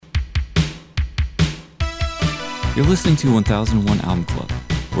You're listening to 1001 Album Club,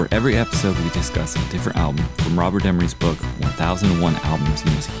 where every episode we discuss a different album from Robert Emery's book, 1001 Albums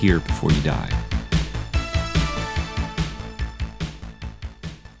You Must Hear Before You Die.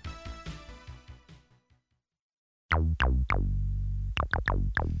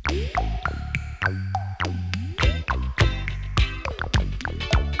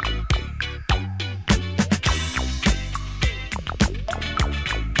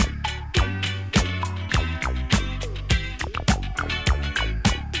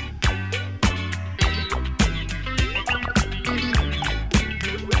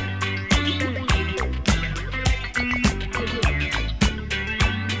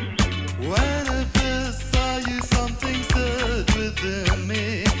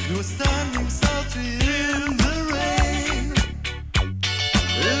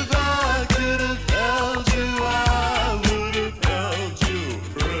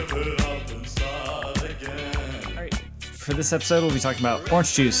 For this episode, we'll be talking about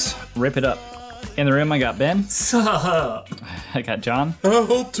Orange Juice, Rip It Up. In the room, I got Ben. Sup? I got John. I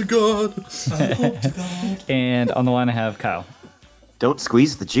hope to God. I hope to God. And on the line, I have Kyle. Don't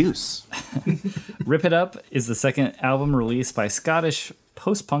squeeze the juice. Rip It Up is the second album released by Scottish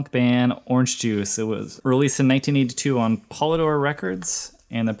post-punk band Orange Juice. It was released in 1982 on Polydor Records,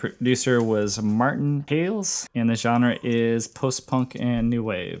 and the producer was Martin Hales, and the genre is post-punk and new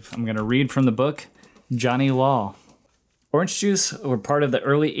wave. I'm going to read from the book, Johnny Law. Orange Juice were part of the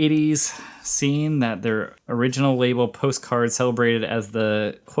early 80s scene that their original label Postcard celebrated as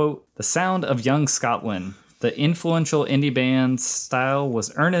the, quote, the sound of young Scotland. The influential indie band's style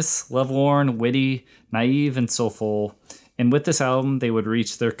was earnest, lovelorn, witty, naive, and soulful. And with this album, they would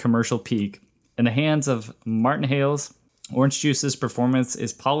reach their commercial peak. In the hands of Martin Hales, Orange Juice's performance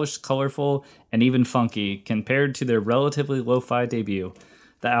is polished, colorful, and even funky compared to their relatively lo-fi debut.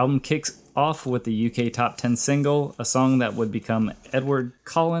 The album kicks off with the UK Top 10 single, a song that would become Edward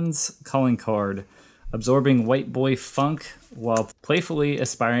Collins' calling card. Absorbing white boy funk while playfully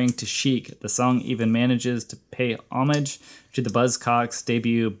aspiring to chic, the song even manages to pay homage to the Buzzcocks'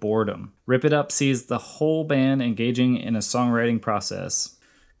 debut Boredom. Rip It Up sees the whole band engaging in a songwriting process.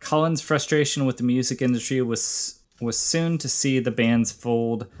 Collins' frustration with the music industry was soon to see the band's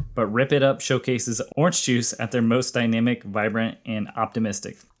fold, but Rip It Up showcases Orange Juice at their most dynamic, vibrant, and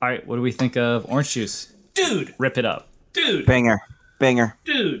optimistic. All right, what do we think of Orange Juice? Dude. Rip It Up. Dude. Banger.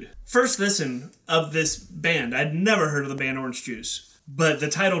 Dude. First listen of this band. I'd never heard of the band Orange Juice, but the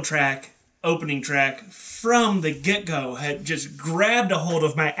title track, opening track, from the get-go had just grabbed a hold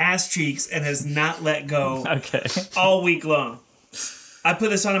of my ass cheeks and has not let go all week long. I put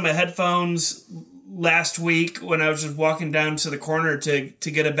this on in my headphones last week when I was just walking down to the corner to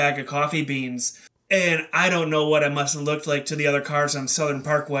get a bag of coffee beans. And I don't know what I must have looked like to the other cars on Southern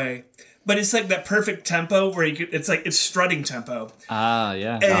Parkway. But it's like that perfect tempo where it's strutting tempo. Ah,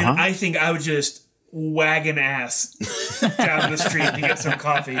 yeah. And I think I would just wagon ass down the street to get some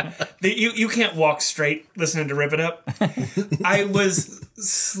coffee. You can't walk straight listening to Rip It Up. I was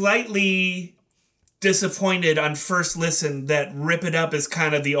slightly disappointed on first listen that Rip It Up is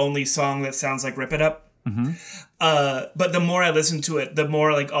kind of the only song that sounds like Rip It Up. Mm-hmm. But the more I listened to it, the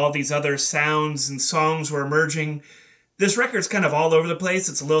more like all these other sounds and songs were emerging. This record's kind of all over the place.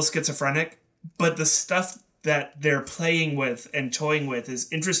 It's a little schizophrenic, but the stuff that they're playing with and toying with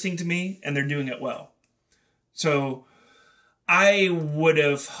is interesting to me, and they're doing it well. So I would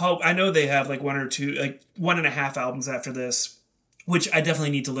have hoped, I know they have like one or two, like 1.5 albums after this, which I definitely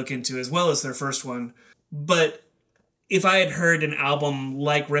need to look into as well as their first one. But if I had heard an album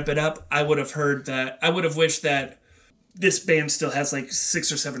like Rip It Up, I would have wished that this band still has like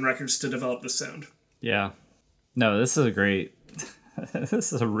 6 or 7 records to develop this sound. Yeah. No, this is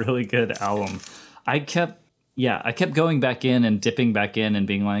this is a really good album. I kept going back in and dipping back in and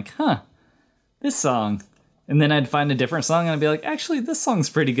being like, this song. And then I'd find a different song and I'd be like, actually, this song's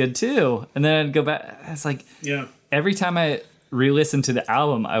pretty good too. And then I'd go back. It's like, yeah. Every time I re-listen to the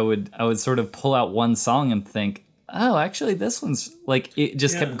album, I would sort of pull out one song and think, oh, actually, this one's like, it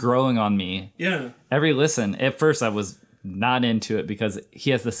just kept growing on me. Yeah. Every listen. At first, I was not into it because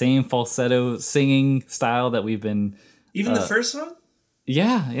he has the same falsetto singing style that we've been... Even the first song?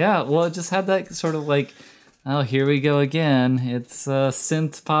 Yeah. Well, it just had that sort of like, oh, here we go again. It's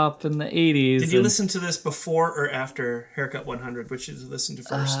synth pop in the 80s. Did you listen to this before or after Haircut 100? Which did you listen to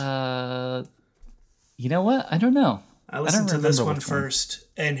first? You know what? I don't know. I listened to this one first,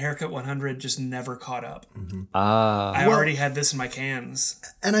 and Haircut 100 just never caught up. Mm-hmm. I already had this in my cans.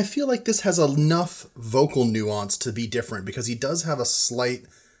 And I feel like this has enough vocal nuance to be different, because he does have a slight,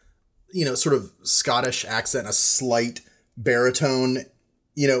 sort of Scottish accent, a slight baritone,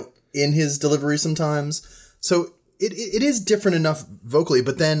 in his delivery sometimes. So it is different enough vocally,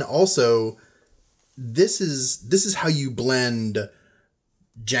 but then also this is how you blend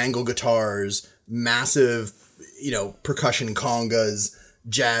jangle guitars, massive, percussion congas,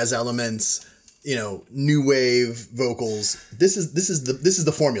 jazz elements, new wave vocals. This is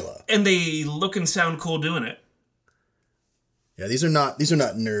the formula. And they look and sound cool doing it. Yeah, these are not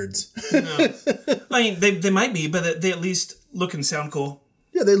nerds. No. I mean, they might be, but they at least look and sound cool.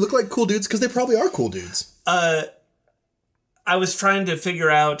 Yeah, they look like cool dudes because they probably are cool dudes. I was trying to figure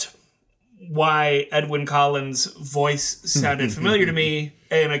out why Edwyn Collins' voice sounded familiar to me,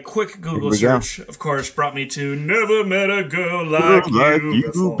 and a quick Google search, of course, brought me to "Never Met a Girl Like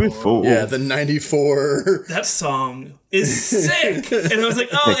You Before." Yeah, the 94. That song is sick, and I was like,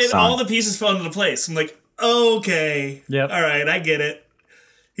 oh, and all the pieces fell into place. I'm like, okay, Yep. all right, I get it.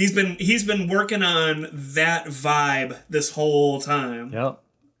 He's been working on that vibe this whole time. Yep.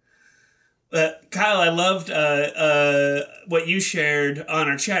 Kyle, I loved what you shared on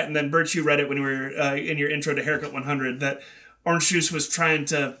our chat, and then Bert, you read it when we were in your intro to Haircut 100, that Orange Juice was trying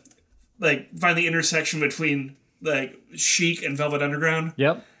to find the intersection between Chic and Velvet Underground.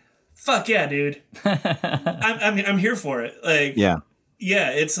 Yep. Fuck yeah, dude! I'm here for it.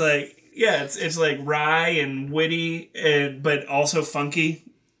 It's like wry and witty, but also funky.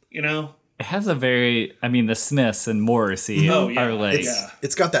 It has a very, the Smiths and Morrissey are like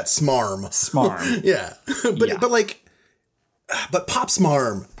It's got that smarm. smarm. Yeah. But pop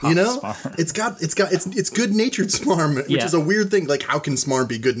smarm, smarm. It's good natured smarm, which is a weird thing. Like, how can smarm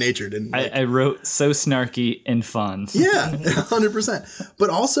be good natured? And I wrote so snarky and fun. yeah, 100%. But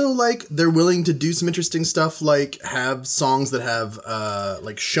also, they're willing to do some interesting stuff, like have songs that have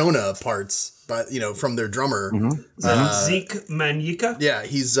Shona parts, but from their drummer. Zeke Manyika. Yeah,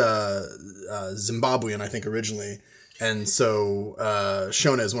 he's Zimbabwean, I think, originally, and so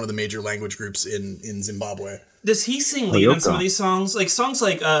Shona is one of the major language groups in Zimbabwe. Does he sing lead on some of these songs? Songs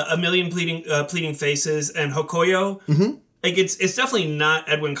like A Million Pleading Faces and Hokoyo? Mm-hmm. It's definitely not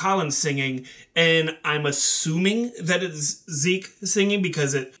Edwyn Collins singing, and I'm assuming that it's Zeke singing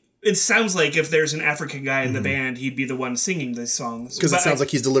because it sounds like if there's an African guy in the band, he'd be the one singing these songs. Because it sounds like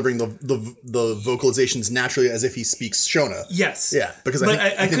he's delivering the vocalizations naturally as if he speaks Shona. Yes. Yeah. Because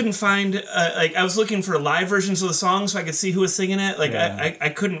I couldn't find I was looking for live versions of the song so I could see who was singing it. I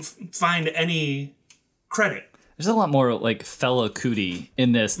couldn't find any credit. There's a lot more Fela Kuti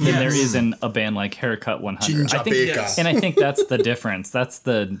in this than there is in a band like Haircut 100. And I think that's the difference. That's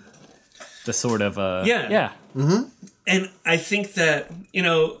the sort of yeah. Mm-hmm. And I think that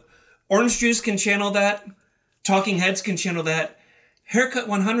Orange Juice can channel that. Talking Heads can channel that. Haircut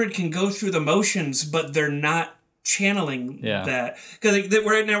 100 can go through the motions, but they're not channeling that. Because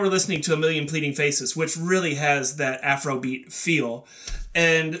right now we're listening to A Million Pleading Faces, which really has that Afrobeat feel.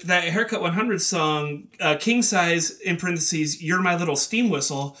 And that Haircut 100 song, King Size, in parentheses, You're My Little Steam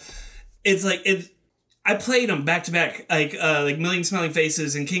Whistle, I played them back to back, like Million Smiling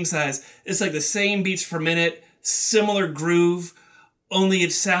Faces and King Size. It's like the same beats per minute, similar groove, only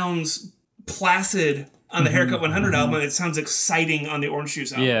it sounds placid on the Haircut 100 album, and it sounds exciting on the Orange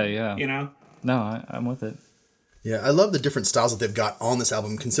Juice album. Yeah. No, I'm with it. Yeah, I love the different styles that they've got on this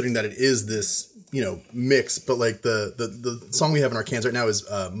album, considering that it is this, mix. But the song we have in our cans right now is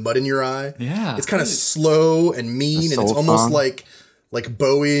Mud in Your Eye. Yeah. It's kind of slow and mean, and it's almost like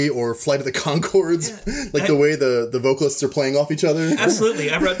Bowie or Flight of the Conchords, the way the vocalists are playing off each other.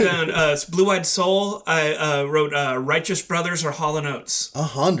 Absolutely. I wrote down Blue Eyed Soul. I wrote Righteous Brothers or Hall & Oates.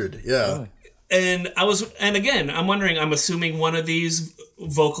 100, yeah. And again, I'm wondering, I'm assuming one of these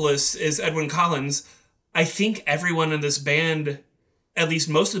vocalists is Edwyn Collins. I think everyone in this band, at least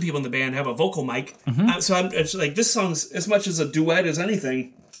most of the people in the band, have a vocal mic. So it's like, this song's as much as a duet as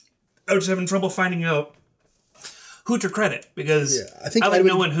anything. I was having trouble finding out who to credit, because I think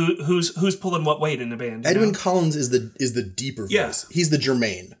knowing who's pulling what weight in the band. Edwyn Collins is the deeper voice. He's the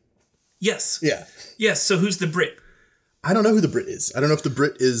Jermaine. Yes. Yeah. Yes. So who's the Brit? I don't know who the Brit is. I don't know if the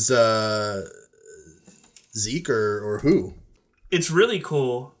Brit is Zeke or who. It's really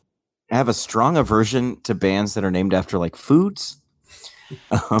cool. I have a strong aversion to bands that are named after foods.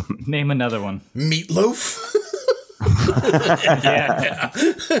 Name another one. Meatloaf. Yeah.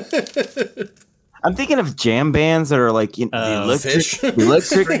 I'm thinking of jam bands that are the electric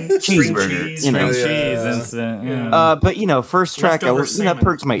cheeseburger, Cheese and but first track, that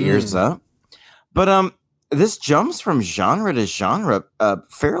perks my ears up. But this jumps from genre to genre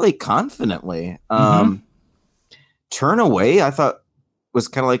fairly confidently. Turn Away, I thought was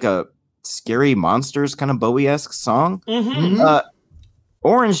kind of like a Scary Monsters kind of Bowie-esque song.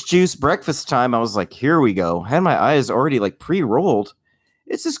 Orange Juice, Breakfast Time, I was like, here we go. Had my eyes already pre-rolled.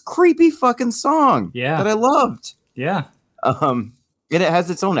 It's this creepy fucking song that I loved. Yeah. And it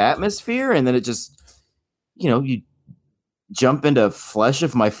has its own atmosphere, and then it just, you jump into Flesh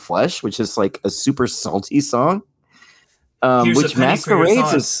of My Flesh, which is like a super salty song. Which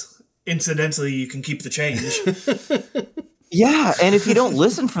masquerades as... Incidentally, you can keep the change. Yeah, and if you don't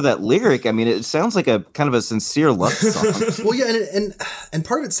listen for that lyric, I mean, it sounds like a kind of a sincere love song. Well, yeah, and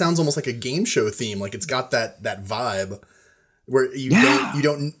part of it sounds almost like a game show theme. Like it's got that vibe where you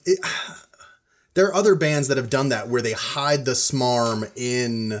don't. There are other bands that have done that where they hide the smarm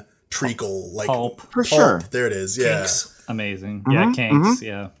in treacle, like Pulp. For sure. There it is. Yeah, Kinks. Amazing. Yeah, Kinks.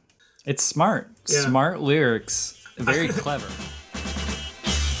 Yeah, it's smart. Yeah. Smart lyrics. Very clever.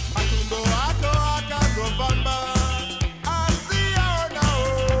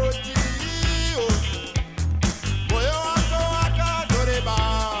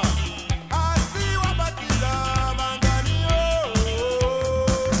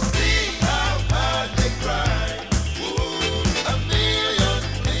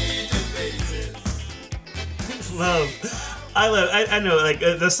 I know, like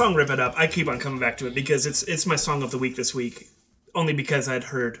the song "Rip It Up." I keep on coming back to it because it's my song of the week this week, only because I'd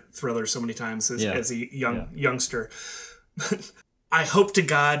heard Thriller so many times as a youngster. I hope to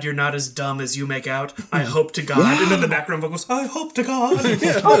God you're not as dumb as you make out. I hope to God, and then the background vocals. I hope to God.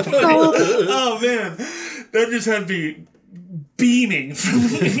 Oh man, that just had me beaming from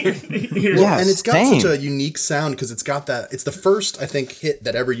here. Well, and it's got such a unique sound because it's got that. It's the first, I think, hit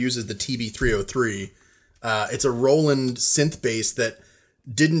that ever uses the TB-303. It's a Roland synth bass that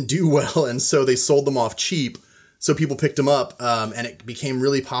didn't do well, and so they sold them off cheap. So people picked them up, and it became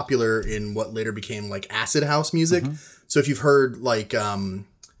really popular in what later became like acid house music. So if you've heard like,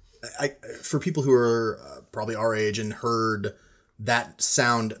 for people who are probably our age and heard that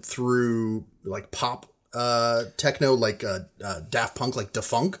sound through like pop techno, like Daft Punk, like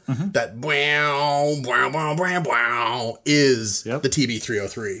Defunk, that wow wow wow wow wow is the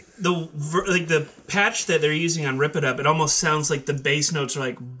TB-303. The patch that they're using on "Rip It Up," it almost sounds like the bass notes are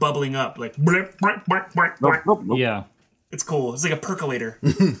like bubbling up, like blip, blip, blip, blip, blip. Yeah. It's cool. It's like a percolator.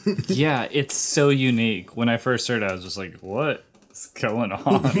 Yeah, it's so unique. When I first heard it, I was just like, what's going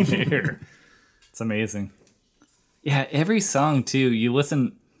on here? It's amazing. Yeah, every song, too, you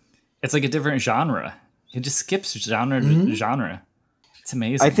listen, it's like a different genre. It just skips genre to genre. It's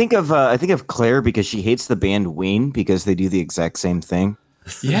amazing. I think of Claire because she hates the band Ween because they do the exact same thing.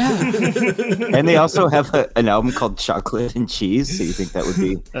 Yeah. And they also have an album called Chocolate and Cheese, so you think that would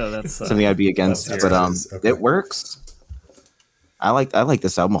be that's something I'd be against. But it works. I like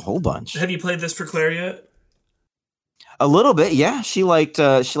this album a whole bunch. Have you played this for Claire yet? A little bit, yeah. She liked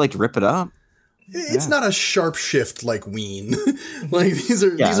Rip It Up. It's not a sharp shift like Ween. Like these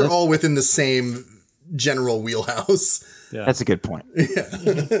are all within the same general wheelhouse. Yeah. That's a good point. Yeah.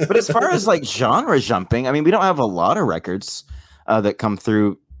 But as far as like genre jumping, I mean, we don't have a lot of records that come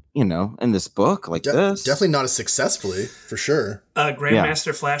through, in this book like this. Definitely not as successfully, for sure.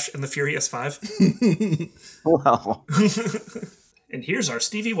 Grandmaster Flash and the Furious Five. Well. And here's our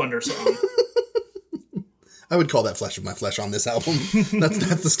Stevie Wonder song. I would call that Flesh of My Flesh on this album.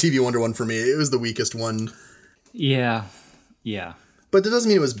 That's the Stevie Wonder one for me. It was the weakest one. Yeah. Yeah. But that doesn't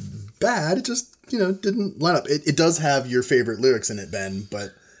mean it was bad. It just, didn't line up. It does have your favorite lyrics in it, Ben,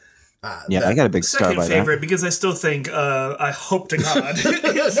 but... I got a big star by favorite that. because I still think I hope to God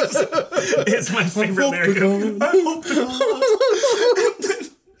is my favorite lyric. I hope to God.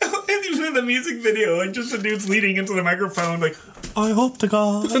 And even in the music video, like just the dude's leading into the microphone, like, I hope to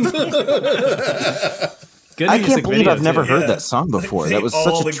God. Good I can't believe I've never heard Yeah. that song before. They That was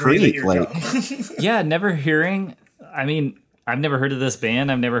all such a agree that treat. you're Like, dumb. Yeah, never hearing. I mean, I've never heard of this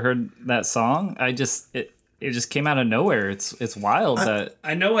band. I've never heard that song. It just came out of nowhere. It's wild that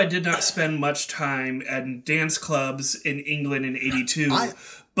I know I did not spend much time at dance clubs in England in '82,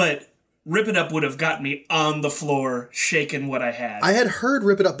 but Rip It Up would have got me on the floor shaking what I had. I had heard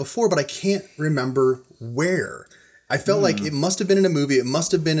Rip It Up before, but I can't remember where. I felt like it must have been in a movie. It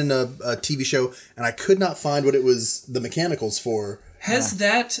must have been in a TV show, and I could not find what it was the mechanicals for. Has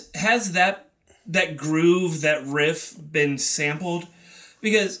that groove, that riff been sampled?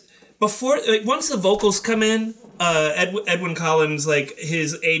 Because before, like, once the vocals come in, Edwyn Collins, like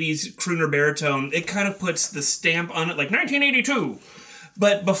his 80s crooner baritone, it kind of puts the stamp on it, like 1982.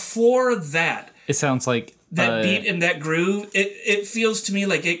 But before that, it sounds like that beat and that groove, it feels to me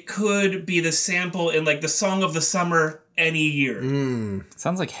like it could be the sample in like the song of the summer any year.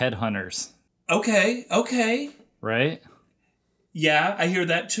 sounds like Headhunters, Okay. right? Yeah, I hear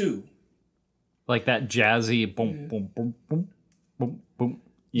that too. Like that jazzy boom boom boom boom boom boom.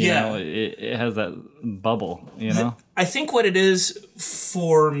 You know, it has that bubble, you know? I think what it is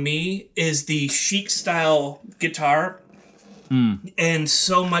for me is the Chic style guitar. And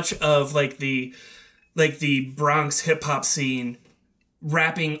so much of like the Bronx hip hop scene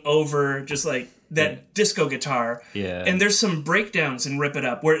rapping over just like that disco guitar. Yeah. And there's some breakdowns in Rip It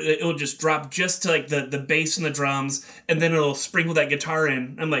Up where it'll just drop just to like the bass and the drums, and then it'll sprinkle that guitar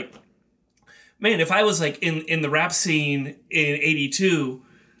in. I'm like, man, if I was like in the rap scene in 82,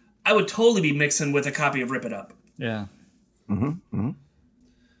 I would totally be mixing with a copy of Rip It Up. Yeah.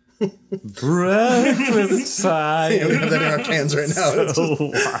 Breakfast time. Yeah, we have that in our cans right now. It's,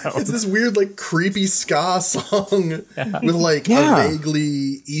 wild. it's this weird, like, creepy ska song with, like, a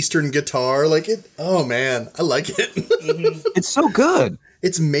vaguely Eastern guitar. Like, it. Oh, man. I like it. It's so good.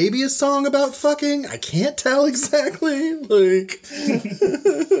 It's maybe a song about fucking. I can't tell exactly. Like.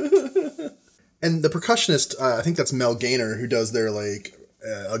 And the percussionist, I think that's Mel Gaynor, who does their, like,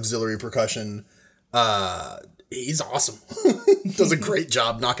 auxiliary percussion. He's awesome. Does a great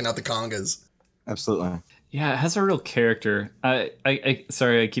job knocking out the congas. Absolutely. Yeah, it has a real character. I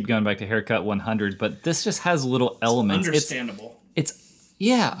sorry, I keep going back to Haircut 100, but this just has little elements. Understandable. It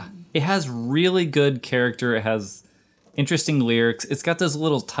has really good character. It has interesting lyrics. It's got those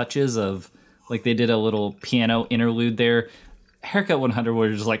little touches of, like, they did a little piano interlude there. Haircut 100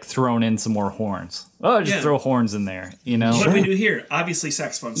 would have just like thrown in some more horns. Oh, just throw horns in there, you know? What do we do here? Obviously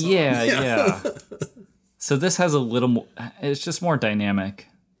saxophone solo. Yeah. So this has a little more, it's just more dynamic.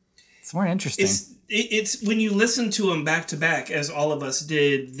 It's more interesting. It's when you listen to them back to back, as all of us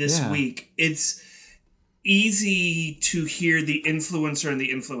did this week, it's easy to hear the influencer and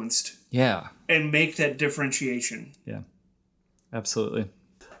the influenced. Yeah. And make that differentiation. Yeah. Absolutely.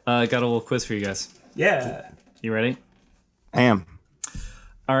 Got a little quiz for you guys. Yeah. You ready? I am.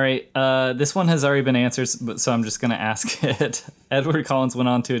 All right. This one has already been answered, so I'm just going to ask it. Edward Collins went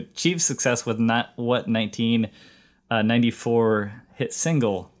on to achieve success with 1994 hit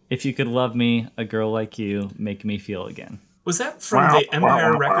single, If You Could Love Me, A Girl Like You, Make Me Feel Again. Was that from the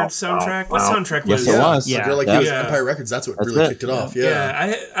Empire Records soundtrack? What soundtrack was Yes, it was. A Girl Like You was Empire Records. That's what really kicked it off.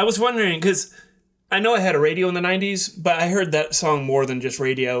 Yeah. I was wondering, because I know I had a radio in the 90s, but I heard that song more than just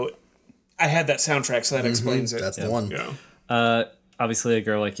radio. I had that soundtrack, so that explains it. That's the one. Yeah. Obviously, A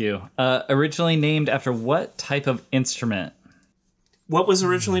Girl Like You. Originally named after what type of instrument? What was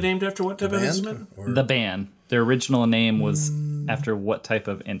originally named after what type of instrument? The band. Their original name was after what type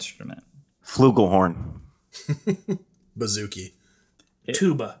of instrument? Flugelhorn. Bazooki.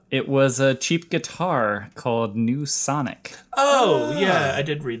 Tuba. It was a cheap guitar called New Sonic. Oh, yeah, I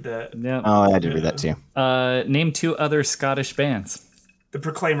did read that. Yep. Oh, I did read that too. Name two other Scottish bands. The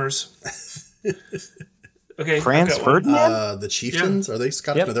Proclaimers. Okay. Franz Ferdinand? The Chieftains? Are they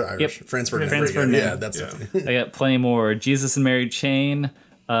Scottish? Yep. No, they're Irish. Yep. Franz Ferdinand. Franz Ferdinand. Yeah, that's it. I got plenty more. Jesus and Mary Chain,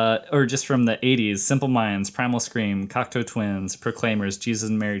 or just from the 80s, Simple Minds, Primal Scream, Cocteau Twins, Proclaimers, Jesus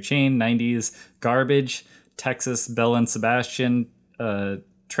and Mary Chain, 90s, Garbage, Texas, Belle and Sebastian,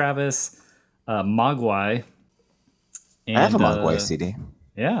 Travis, Mogwai. And, I have a Mogwai CD.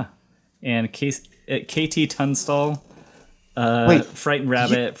 Yeah. And KT Tunstall, Frightened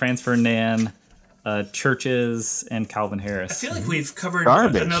Rabbit, Franz Ferdinand, Churches, and Calvin Harris. I feel like we've covered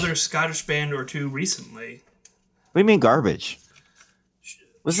another Scottish band or two recently. What do you mean Garbage?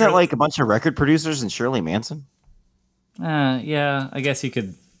 Wasn't that like a bunch of record producers and Shirley Manson? Yeah, I guess you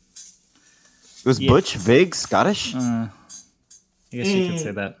could. Was Butch Vig Scottish? I guess you could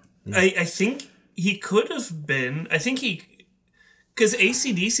say that. I think he could have been. I think because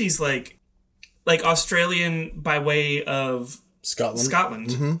AC/DC's like Australian by way of Scotland.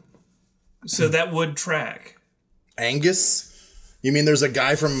 Mm-hmm. So that would track. Angus? You mean there's a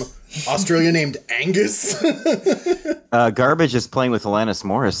guy from Australia named Angus? Garbage is playing with Alanis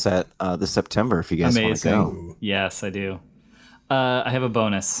Morissette this September if you guys want to go. Yes, I do. I have a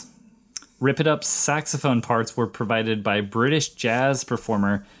bonus. Rip It Up's saxophone parts were provided by British jazz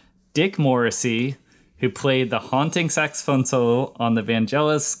performer Dick Morrissey, who played the haunting saxophone solo on the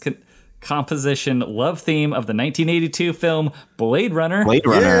Vangelis composition love theme of the 1982 film Blade Runner.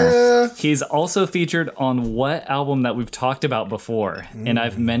 Yeah. He's also featured on what album that we've talked about before, and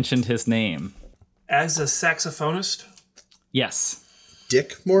I've mentioned his name. As a saxophonist? Yes.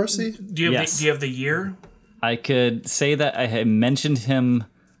 Dick Morrissey? Do you have the year? I could say that I had mentioned him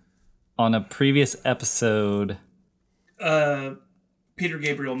on a previous episode. Peter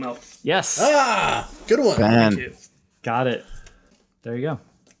Gabriel Melk. Yes. Ah, good one. Thank you. Got it. There you go.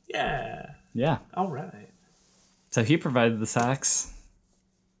 Yeah. Yeah. All right. So he provided the sax.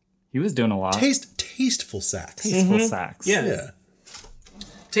 He was doing a lot. Tasteful sax. Tasteful sax. Yeah.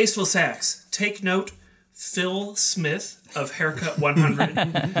 Tasteful sax. Take note Phil Smith of Haircut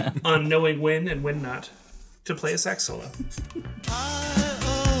 100 on knowing when and when not to play a sax solo.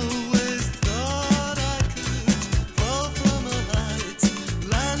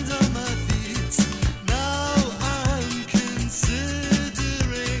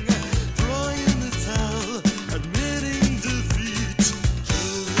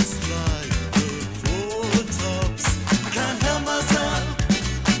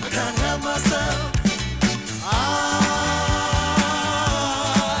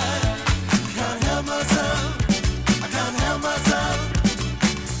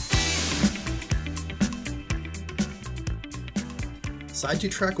 Side 2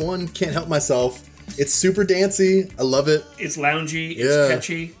 track 1, Can't Help Myself. It's super dancy. I love it. It's loungy. It's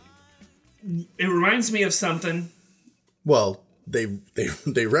catchy. It reminds me of something. Well, they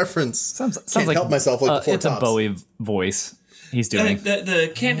reference sounds Can't like, Help Myself like the Four it's Tops. a Bowie voice he's doing.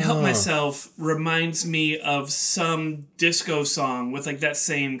 The Can't Help Myself reminds me of some disco song with like that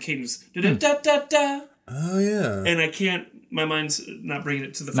same cadence. Da-da-da-da-da. Oh, yeah. And I can't, my mind's not bringing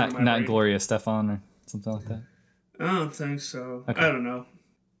it to the front of my Not brain. Gloria Stefan or something like that. I don't think so. Okay. I don't know.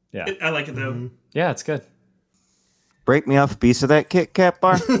 Yeah. I like it though. Mm-hmm. Yeah, it's good. Break me off a piece of that Kit Kat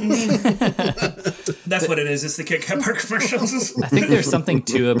bar. That's what it is. It's the Kit Kat bar commercials. I think there's something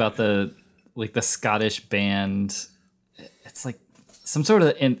too about the Scottish band. It's like some sort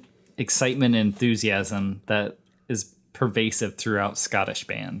of excitement and enthusiasm that is pervasive throughout Scottish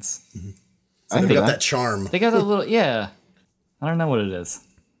bands. They've got that charm. They got a little, yeah. I don't know what it is.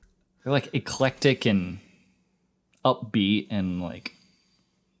 They're like eclectic and upbeat and like,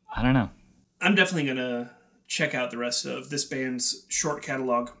 I don't know. I'm definitely gonna check out the rest of this band's short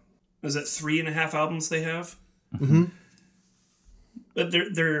catalog. Is it 3.5 albums they have? Mm-hmm. But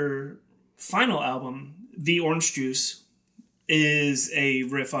their final album, The Orange Juice, is a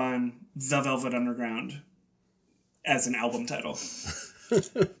riff on The Velvet Underground as an album title.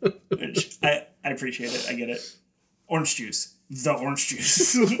 Which I appreciate it. I get it. Orange Juice. The Orange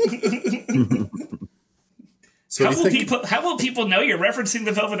Juice. So How will people know you're referencing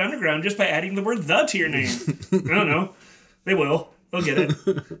the Velvet Underground just by adding the word "the" to your name? I don't know. They will. They'll get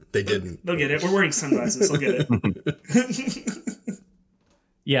it. They didn't. They'll get it. We're wearing sunglasses. They'll get it.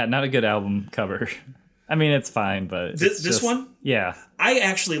 Yeah, not a good album cover. I mean, it's fine, but This one? Yeah. I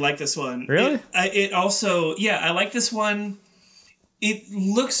actually like this one. Really? It also, I like this one. It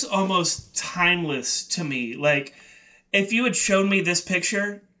looks almost timeless to me. Like, if you had shown me this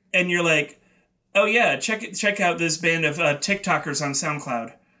picture and you're like, oh yeah, check out this band of TikTokers on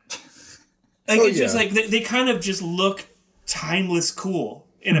SoundCloud. Like, it's just like, they kind of just look timeless cool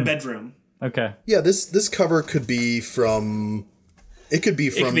in a bedroom. Okay. Yeah, this cover could be from... It could be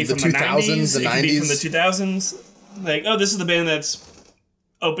from the 2000s, the 90s. It could be from the 2000s. Like, oh, this is the band that's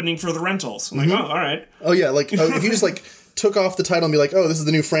opening for the Rentals. I'm like, oh, all right. Oh, yeah, like, if you just, like, took off the title and be like, oh, this is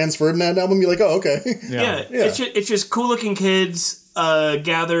the new Franz Ferdinand album, you're like, oh, okay. Yeah. It's just cool-looking kids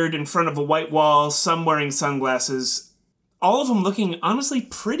gathered in front of a white wall, some wearing sunglasses, all of them looking, honestly,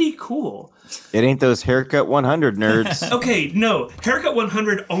 pretty cool. It ain't those Haircut 100 nerds. Okay, no. Haircut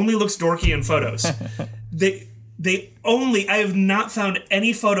 100 only looks dorky in photos. They only... I have not found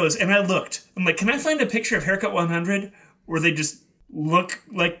any photos, and I looked. I'm like, can I find a picture of Haircut 100 where they just look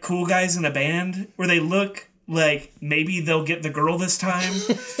like cool guys in a band? Where they look like maybe they'll get the girl this time?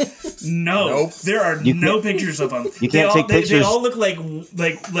 No. Nope. There are no pictures of them. You can't take pictures. They all look like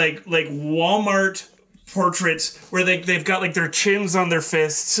Walmart portraits where they've got like their chins on their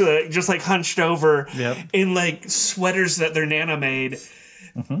fists, just like hunched over, in like sweaters that their nana made.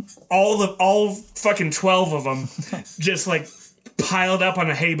 Mm-hmm. All fucking 12 of them, just like piled up on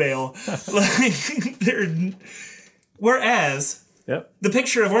a hay bale. Like whereas the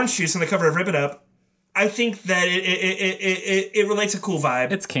picture of Orange Juice on the cover of Rip It Up, I think that it relates a cool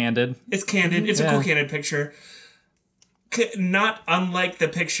vibe. It's candid. It's candid. It's a cool candid picture. Not unlike the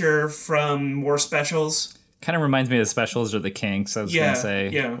picture from More Specials. Kind of reminds me of the Specials or the Kinks, I was going to say.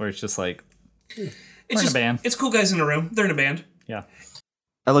 Where it's just like, we're in a band. It's cool guys in a room. They're in a band. Yeah.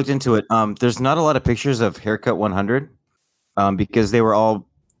 I looked into it. There's not a lot of pictures of Haircut 100 because they were all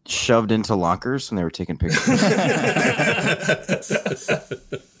shoved into lockers when they were taking pictures.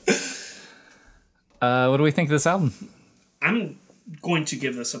 What do we think of this album? I'm going to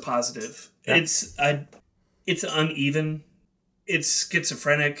give this a positive. Yeah. It's uneven. It's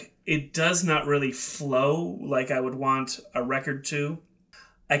schizophrenic. It does not really flow like I would want a record to.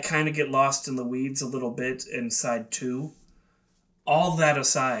 I kind of get lost in the weeds a little bit in side 2. All that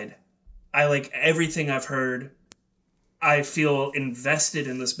aside, I like everything I've heard. I feel invested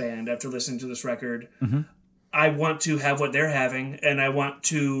in this band after listening to this record. Mm-hmm. I want to have what they're having, and I want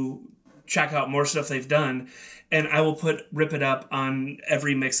to check out more stuff they've done. And I will put Rip It Up on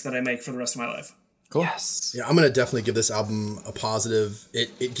every mix that I make for the rest of my life. Cool. Yes. Yeah, I'm gonna definitely give this album a positive.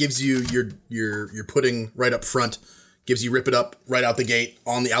 It gives you your pudding right up front, gives you Rip It Up right out the gate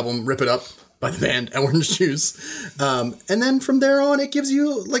on the album Rip It Up by the band Orange Juice, and then from there on it gives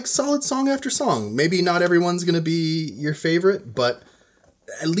you like solid song after song. Maybe not everyone's gonna be your favorite, but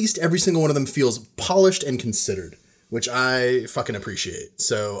at least every single one of them feels polished and considered, which I fucking appreciate.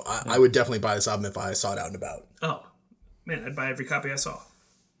 So I would definitely buy this album if I saw it out and about. Oh man, I'd buy every copy I saw.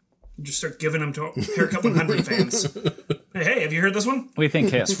 Just start giving them to Haircut 100 fans. Hey, have you heard this one? What do you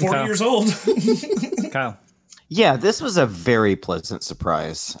think, Kyle? It's 40 years old. Kyle. Yeah, this was a very pleasant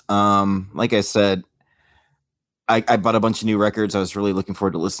surprise. Like I said, I bought a bunch of new records. I was really looking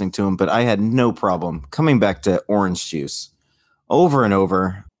forward to listening to them, but I had no problem coming back to Orange Juice over and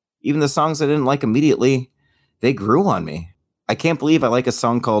over. Even the songs I didn't like immediately, they grew on me. I can't believe I like a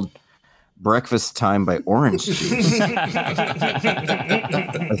song called Breakfast Time by Orange Juice.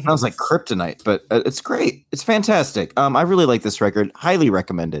 It sounds like kryptonite, but it's great. It's fantastic. I really like this record. Highly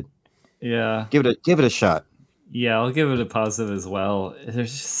recommended. Yeah. Give it a shot. Yeah, I'll give it a positive as well.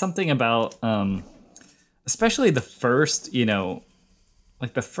 There's just something about, especially the first,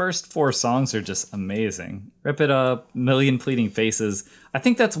 like the first 4 songs are just amazing. Rip It Up, Million Pleading Faces. I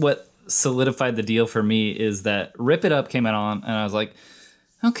think that's what solidified the deal for me, is that Rip It Up came out on, and I was like,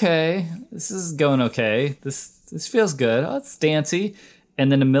 okay, this is going okay. This feels good. Oh, it's dancey.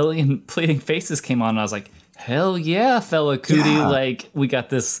 And then A Million Pleading Faces came on, and I was like, hell yeah, fella cootie. Yeah. Like, we got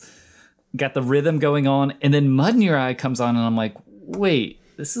the rhythm going on. And then Mud in Your Eye comes on, and I'm like, wait,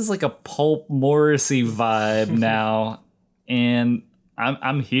 this is like a Pulp Morrissey vibe now. And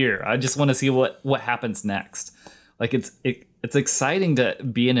I'm here. I just want to see what happens next. Like, it's exciting to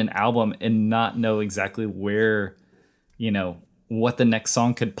be in an album and not know exactly where, what the next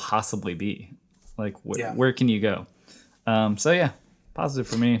song could possibly be. Like, where can you go? So yeah, positive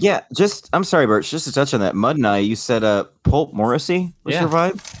for me. Yeah, I'm sorry, Birch, just to touch on that. Mud and I, you said Pulp Morrissey was your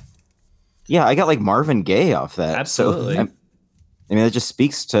vibe? Yeah, I got like Marvin Gaye off that. Absolutely. So, I mean, it just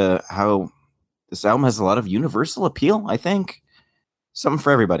speaks to how this album has a lot of universal appeal, I think. Something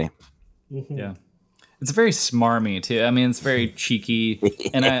for everybody. Mm-hmm. Yeah. It's very smarmy, too. I mean, it's very cheeky,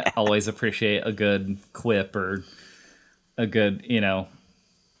 and I always appreciate a good quip or a good, I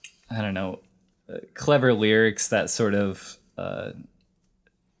don't know, clever lyrics that sort of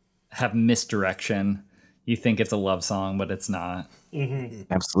have misdirection. You think it's a love song, but it's not.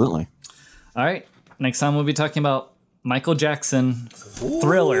 Mm-hmm. Absolutely. All right. Next time we'll be talking about Michael Jackson,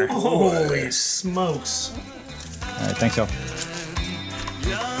 Thriller. Holy smokes. All right. Thanks, y'all.